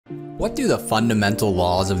What do the fundamental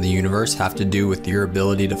laws of the universe have to do with your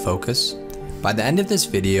ability to focus? By the end of this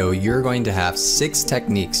video, you're going to have 6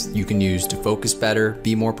 techniques you can use to focus better,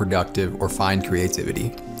 be more productive, or find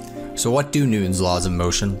creativity. So what do Newton's laws of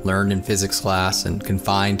motion, learned in physics class and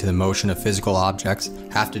confined to the motion of physical objects,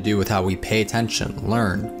 have to do with how we pay attention,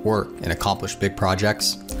 learn, work, and accomplish big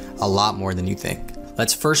projects? A lot more than you think.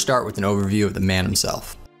 Let's first start with an overview of the man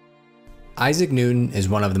himself. Isaac Newton is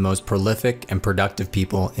one of the most prolific and productive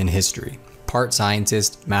people in history. Part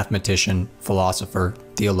scientist, mathematician, philosopher,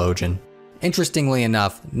 theologian. Interestingly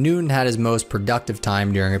enough, Newton had his most productive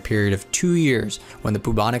time during a period of 2 years when the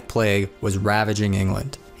bubonic plague was ravaging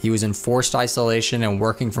England. He was in forced isolation and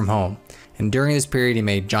working from home, and during this period he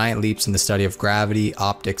made giant leaps in the study of gravity,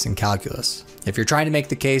 optics, and calculus. If you're trying to make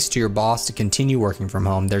the case to your boss to continue working from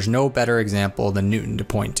home, there's no better example than Newton to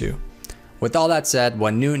point to. With all that said,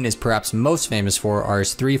 what Newton is perhaps most famous for are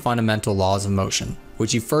his 3 fundamental laws of motion,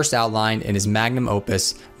 which he first outlined in his magnum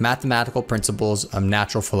opus, Mathematical Principles of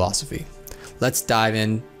Natural Philosophy. Let's dive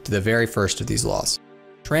into the very first of these laws.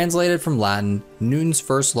 Translated from Latin, Newton's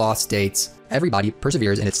first law states, every body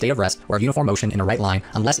perseveres in its state of rest or of uniform motion in a right line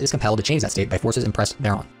unless it is compelled to change that state by forces impressed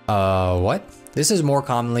thereon. What? This is more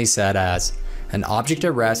commonly said as, an object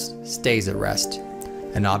at rest stays at rest.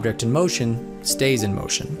 An object in motion stays in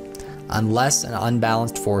motion, unless an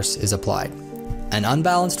unbalanced force is applied. An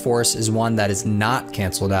unbalanced force is one that is not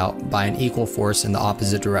canceled out by an equal force in the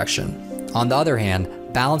opposite direction. On the other hand,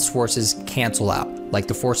 balanced forces cancel out, like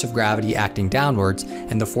the force of gravity acting downwards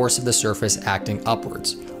and the force of the surface acting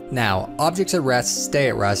upwards. Now, objects at rest stay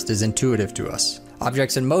at rest is intuitive to us.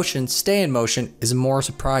 Objects in motion stay in motion is more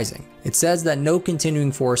surprising. It says that no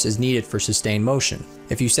continuing force is needed for sustained motion.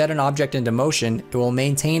 If you set an object into motion, it will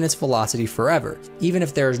maintain its velocity forever, even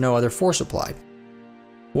if there is no other force applied.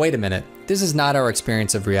 Wait a minute, this is not our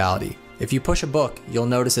experience of reality. If you push a book, you'll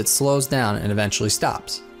notice it slows down and eventually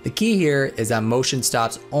stops. The key here is that motion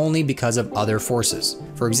stops only because of other forces.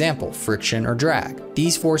 For example, friction or drag.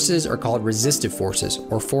 These forces are called resistive forces,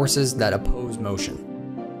 or forces that oppose motion.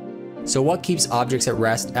 So what keeps objects at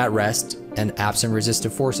rest, and absent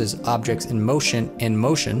resistive forces, objects in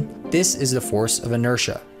motion? This is the force of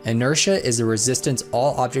inertia. Inertia is the resistance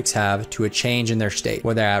all objects have to a change in their state,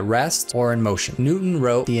 whether at rest or in motion. Newton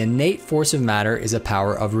wrote, the innate force of matter is a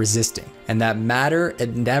power of resisting, and that matter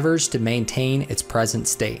endeavors to maintain its present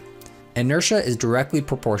state. Inertia is directly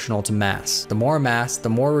proportional to mass. The more mass, the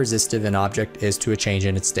more resistive an object is to a change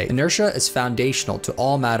in its state. Inertia is foundational to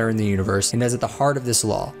all matter in the universe and is at the heart of this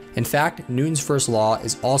law. In fact, Newton's first law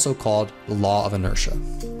is also called the law of inertia.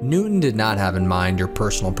 Newton did not have in mind your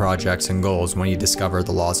personal projects and goals when he discovered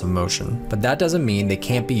the laws of motion, but that doesn't mean they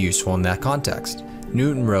can't be useful in that context.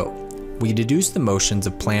 Newton wrote, we deduce the motions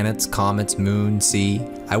of planets, comets, moon, sea.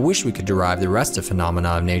 I wish we could derive the rest of phenomena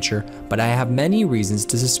of nature, but I have many reasons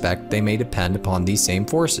to suspect they may depend upon these same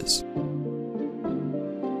forces.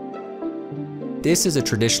 This is a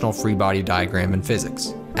traditional free body diagram in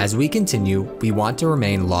physics. As we continue, we want to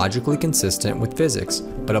remain logically consistent with physics,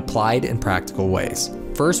 but applied in practical ways.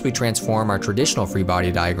 First, we transform our traditional free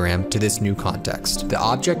body diagram to this new context. The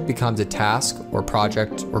object becomes a task or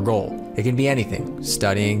project or goal. It can be anything,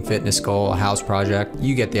 studying, fitness goal, a house project,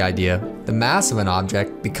 you get the idea. The mass of an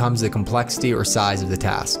object becomes the complexity or size of the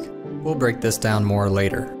task. We'll break this down more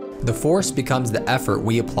later. The force becomes the effort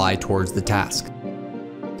we apply towards the task.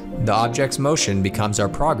 The object's motion becomes our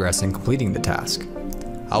progress in completing the task.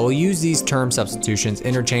 I will use these term substitutions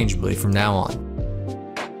interchangeably from now on.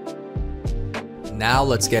 Now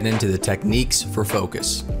let's get into the techniques for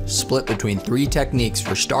focus, split between 3 techniques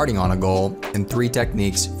for starting on a goal and 3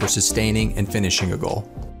 techniques for sustaining and finishing a goal.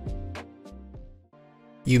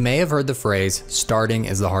 You may have heard the phrase, starting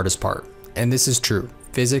is the hardest part, and this is true.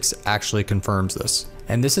 Physics actually confirms this.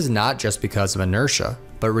 And this is not just because of inertia,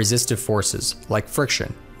 but resistive forces, like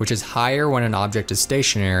friction, which is higher when an object is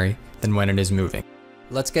stationary than when it is moving.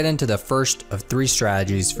 Let's get into the first of 3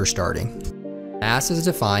 strategies for starting. Mass is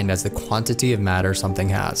defined as the quantity of matter something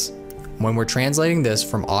has. When we're translating this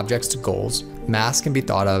from objects to goals, mass can be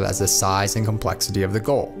thought of as the size and complexity of the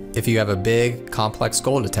goal. If you have a big, complex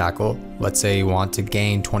goal to tackle, let's say you want to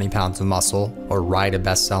gain 20 pounds of muscle or write a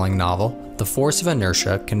best-selling novel, the force of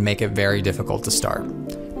inertia can make it very difficult to start.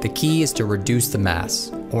 The key is to reduce the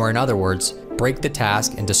mass, or in other words, break the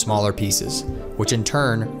task into smaller pieces, which in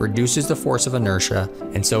turn reduces the force of inertia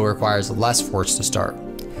and so requires less force to start.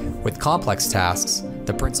 With complex tasks,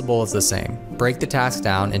 the principle is the same. Break the task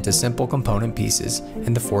down into simple component pieces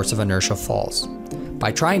and the force of inertia falls.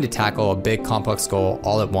 By trying to tackle a big complex goal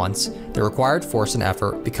all at once, the required force and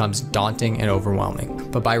effort becomes daunting and overwhelming.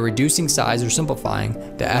 But by reducing size or simplifying,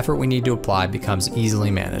 the effort we need to apply becomes easily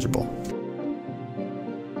manageable.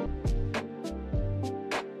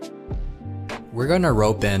 We're going to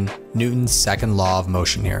rope in Newton's second law of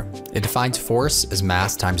motion here. It defines force as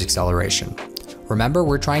mass times acceleration. Remember,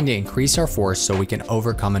 we're trying to increase our force so we can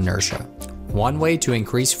overcome inertia. One way to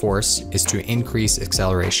increase force is to increase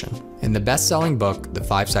acceleration. In the best-selling book, The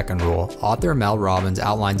 5-Second Rule, author Mel Robbins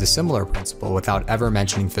outlines a similar principle without ever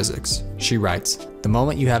mentioning physics. She writes, "The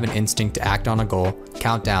moment you have an instinct to act on a goal,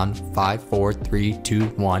 count down 5, 4, 3, 2,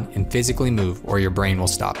 1, and physically move or your brain will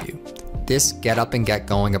stop you." This get up and get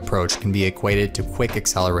going approach can be equated to quick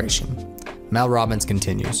acceleration. Mel Robbins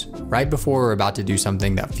continues, "Right before we're about to do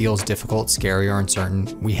something that feels difficult, scary, or uncertain,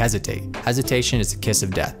 we hesitate. Hesitation is the kiss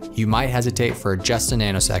of death. You might hesitate for just a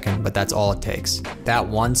nanosecond, but that's all it takes. That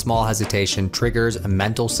one small hesitation triggers a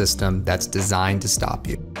mental system that's designed to stop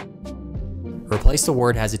you." Replace the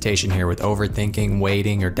word hesitation here with overthinking,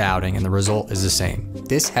 waiting, or doubting, and the result is the same.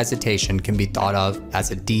 This hesitation can be thought of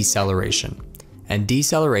as a deceleration. And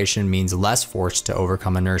deceleration means less force to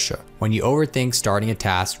overcome inertia. When you overthink starting a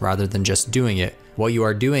task rather than just doing it, what you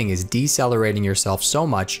are doing is decelerating yourself so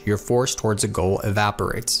much your force towards a goal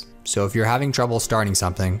evaporates. So if you're having trouble starting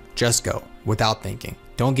something, just go, without thinking.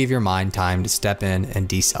 Don't give your mind time to step in and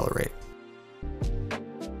decelerate.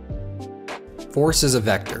 Force is a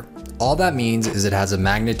vector. All that means is it has a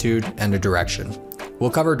magnitude and a direction. We'll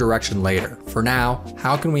cover direction later. For now,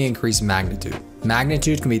 how can we increase magnitude?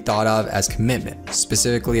 Magnitude can be thought of as commitment,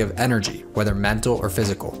 specifically of energy, whether mental or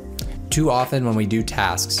physical. Too often when we do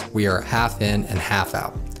tasks, we are half in and half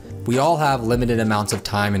out. We all have limited amounts of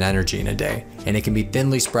time and energy in a day, and it can be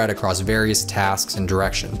thinly spread across various tasks and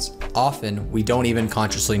directions. Often, we don't even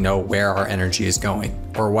consciously know where our energy is going,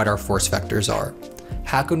 or what our force vectors are.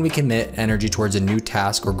 How can we commit energy towards a new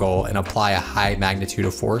task or goal and apply a high magnitude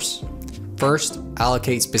of force? First,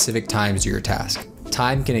 allocate specific times to your task.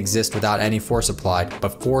 Time can exist without any force applied,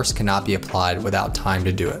 but force cannot be applied without time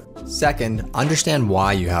to do it. Second, understand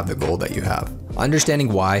why you have the goal that you have.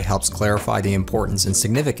 Understanding why helps clarify the importance and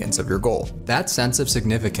significance of your goal. That sense of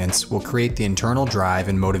significance will create the internal drive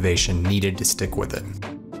and motivation needed to stick with it.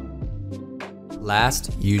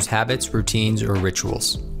 Last, use habits, routines, or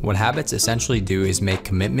rituals. What habits essentially do is make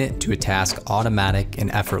commitment to a task automatic and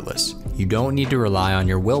effortless. You don't need to rely on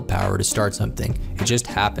your willpower to start something. It just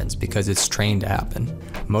happens because it's trained to happen.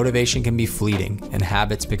 Motivation can be fleeting, and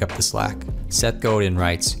habits pick up the slack. Seth Godin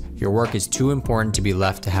writes, "Your work is too important to be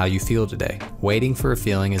left to how you feel today. Waiting for a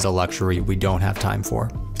feeling is a luxury we don't have time for."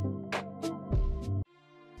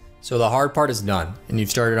 So the hard part is done, and you've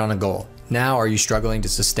started on a goal. Now, are you struggling to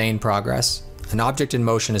sustain progress? An object in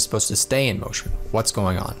motion is supposed to stay in motion. What's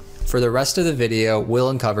going on? For the rest of the video, we'll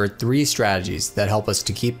uncover 3 strategies that help us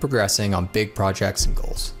to keep progressing on big projects and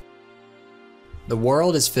goals. The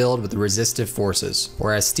world is filled with resistive forces,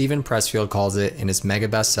 or as Steven Pressfield calls it in his mega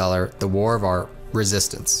bestseller, The War of Art,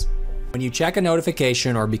 resistance. When you check a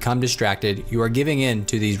notification or become distracted, you are giving in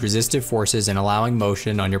to these resistive forces and allowing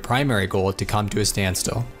motion on your primary goal to come to a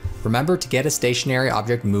standstill. Remember, to get a stationary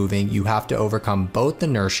object moving, you have to overcome both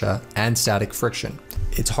inertia and static friction.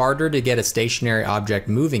 It's harder to get a stationary object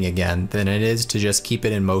moving again than it is to just keep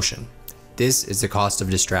it in motion. This is the cost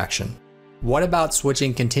of distraction. What about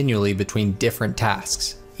switching continually between different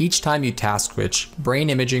tasks? Each time you task switch,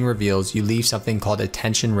 brain imaging reveals you leave something called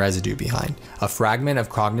attention residue behind, a fragment of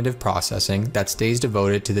cognitive processing that stays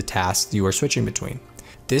devoted to the tasks you are switching between.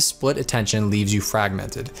 This split attention leaves you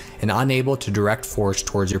fragmented and unable to direct force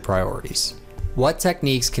towards your priorities. What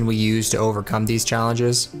techniques can we use to overcome these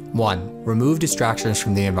challenges? 1. Remove distractions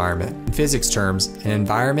from the environment. In physics terms, an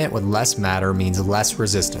environment with less matter means less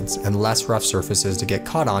resistance, and less rough surfaces to get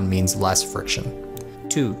caught on means less friction.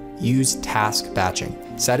 2. Use task batching.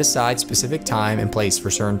 Set aside specific time and place for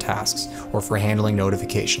certain tasks or for handling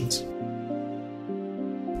notifications.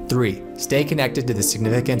 3. Stay connected to the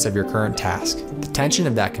significance of your current task. The tension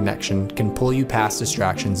of that connection can pull you past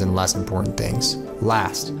distractions and less important things.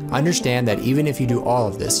 Last, understand that even if you do all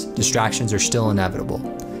of this, distractions are still inevitable.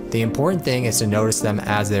 The important thing is to notice them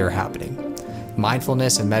as they are happening.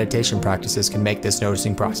 Mindfulness and meditation practices can make this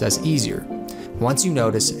noticing process easier. Once you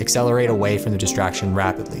notice, accelerate away from the distraction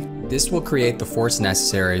rapidly. This will create the force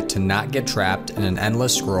necessary to not get trapped in an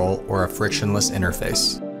endless scroll or a frictionless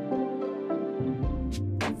interface.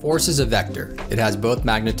 Force is a vector. It has both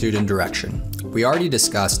magnitude and direction. We already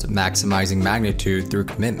discussed maximizing magnitude through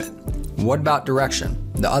commitment. What about direction,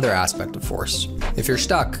 the other aspect of force? If you're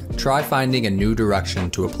stuck, try finding a new direction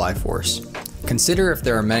to apply force. Consider if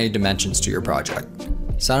there are many dimensions to your project.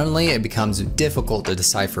 Suddenly, it becomes difficult to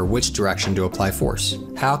decipher which direction to apply force.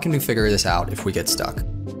 How can we figure this out if we get stuck?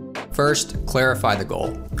 First, clarify the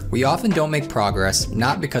goal. We often don't make progress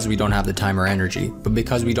not because we don't have the time or energy, but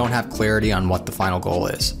because we don't have clarity on what the final goal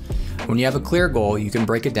is. When you have a clear goal, you can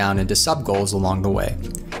break it down into sub-goals along the way,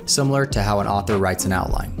 similar to how an author writes an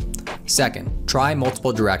outline. Second, try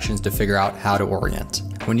multiple directions to figure out how to orient.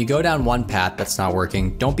 When you go down one path that's not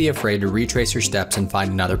working, don't be afraid to retrace your steps and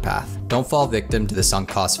find another path. Don't fall victim to the sunk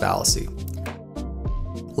cost fallacy.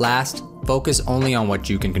 Last, focus only on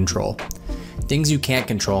what you can control. Things you can't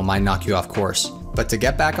control might knock you off course, but to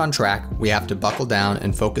get back on track, we have to buckle down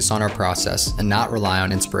and focus on our process and not rely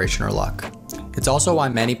on inspiration or luck. It's also why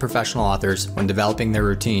many professional authors, when developing their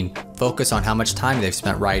routine, focus on how much time they've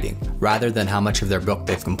spent writing, rather than how much of their book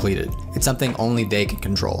they've completed. It's something only they can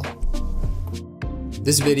control.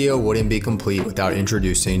 This video wouldn't be complete without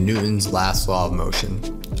introducing Newton's last law of motion.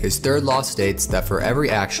 His third law states that for every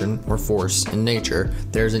action, or force, in nature,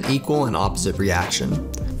 there is an equal and opposite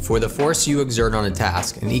reaction. For the force you exert on a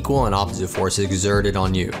task, an equal and opposite force is exerted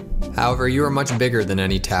on you. However, you are much bigger than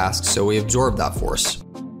any task, so we absorb that force.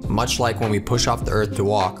 Much like when we push off the earth to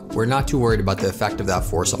walk, we're not too worried about the effect of that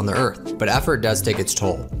force on the earth, but effort does take its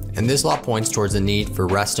toll, and this law points towards the need for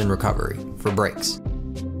rest and recovery, for breaks.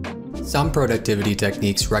 Some productivity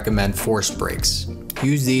techniques recommend forced breaks.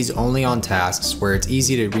 Use these only on tasks where it's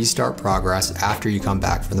easy to restart progress after you come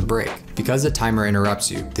back from the break. Because the timer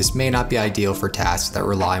interrupts you, this may not be ideal for tasks that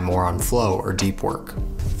rely more on flow or deep work.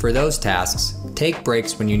 For those tasks, take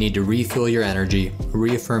breaks when you need to refuel your energy,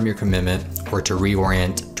 reaffirm your commitment, or to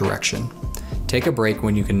reorient direction. Take a break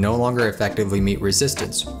when you can no longer effectively meet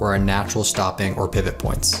resistance or unnatural stopping or pivot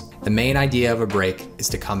points. The main idea of a break is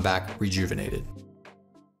to come back rejuvenated.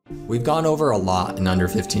 We've gone over a lot in under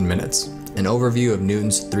 15 minutes. An overview of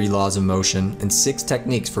Newton's 3 laws of motion and 6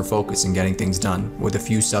 techniques for focus and getting things done, with a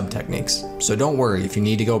few sub-techniques. So don't worry if you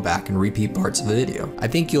need to go back and repeat parts of the video. I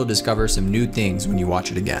think you'll discover some new things when you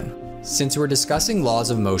watch it again. Since we're discussing laws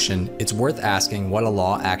of motion, it's worth asking what a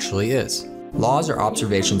law actually is. Laws are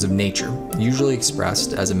observations of nature, usually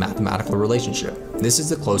expressed as a mathematical relationship. This is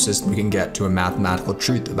the closest we can get to a mathematical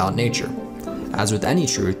truth about nature. As with any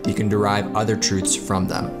truth, you can derive other truths from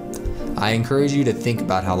them. I encourage you to think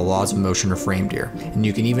about how the laws of motion are framed here, and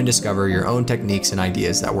you can even discover your own techniques and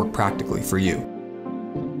ideas that work practically for you.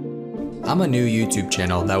 I'm a new YouTube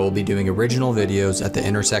channel that will be doing original videos at the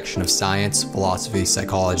intersection of science, philosophy,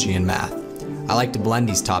 psychology, and math. I like to blend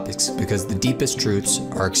these topics because the deepest truths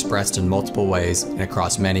are expressed in multiple ways and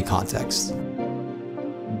across many contexts.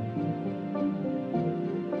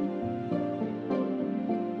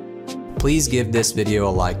 Please give this video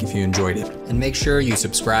a like if you enjoyed it, and make sure you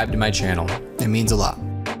subscribe to my channel. It means a lot.